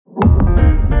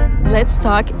Let's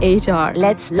talk HR.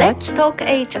 Let's talk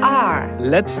HR.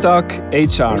 Let's talk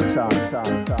HR.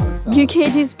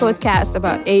 UKG's podcast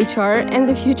about HR and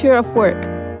the future of work.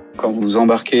 Quand vous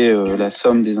embarquez la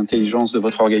somme des intelligences de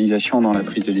votre organisation dans la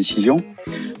prise de décision,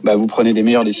 vous prenez des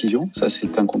meilleures décisions, ça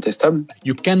c'est incontestable.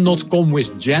 You cannot come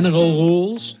with general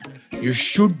rules. You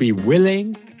should be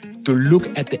willing to look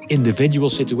at the individual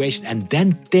situation and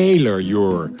then tailor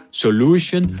your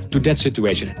solution to that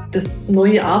situation. Das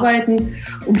neue Arbeiten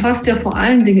umfasst ja vor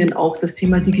allen Dingen auch das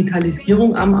Thema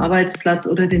Digitalisierung am Arbeitsplatz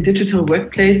oder den Digital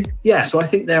Workplace. Yeah, so I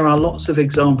think there are lots of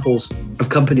examples of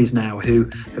companies now who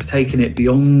have taken it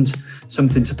beyond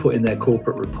something to put in their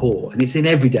corporate report, and it's in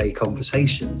everyday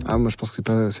conversation. Moi, je pense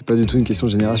que c'est pas du tout une question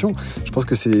de génération. Je pense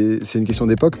que c'est une question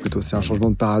d'époque plutôt. C'est un changement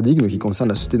de paradigme qui concerne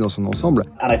la société dans son ensemble.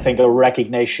 And I think a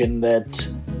recognition that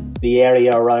the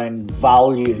area around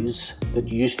values that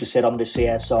used to sit under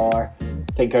CSR,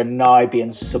 I think are now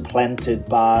being supplanted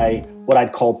by what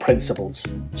I'd call principles.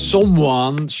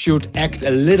 Someone should act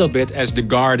a little bit as the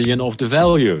guardian of the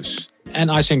values. And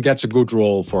I think that's a good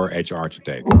role for HR to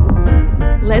take.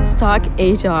 Let's talk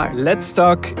HR. Let's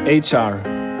talk HR.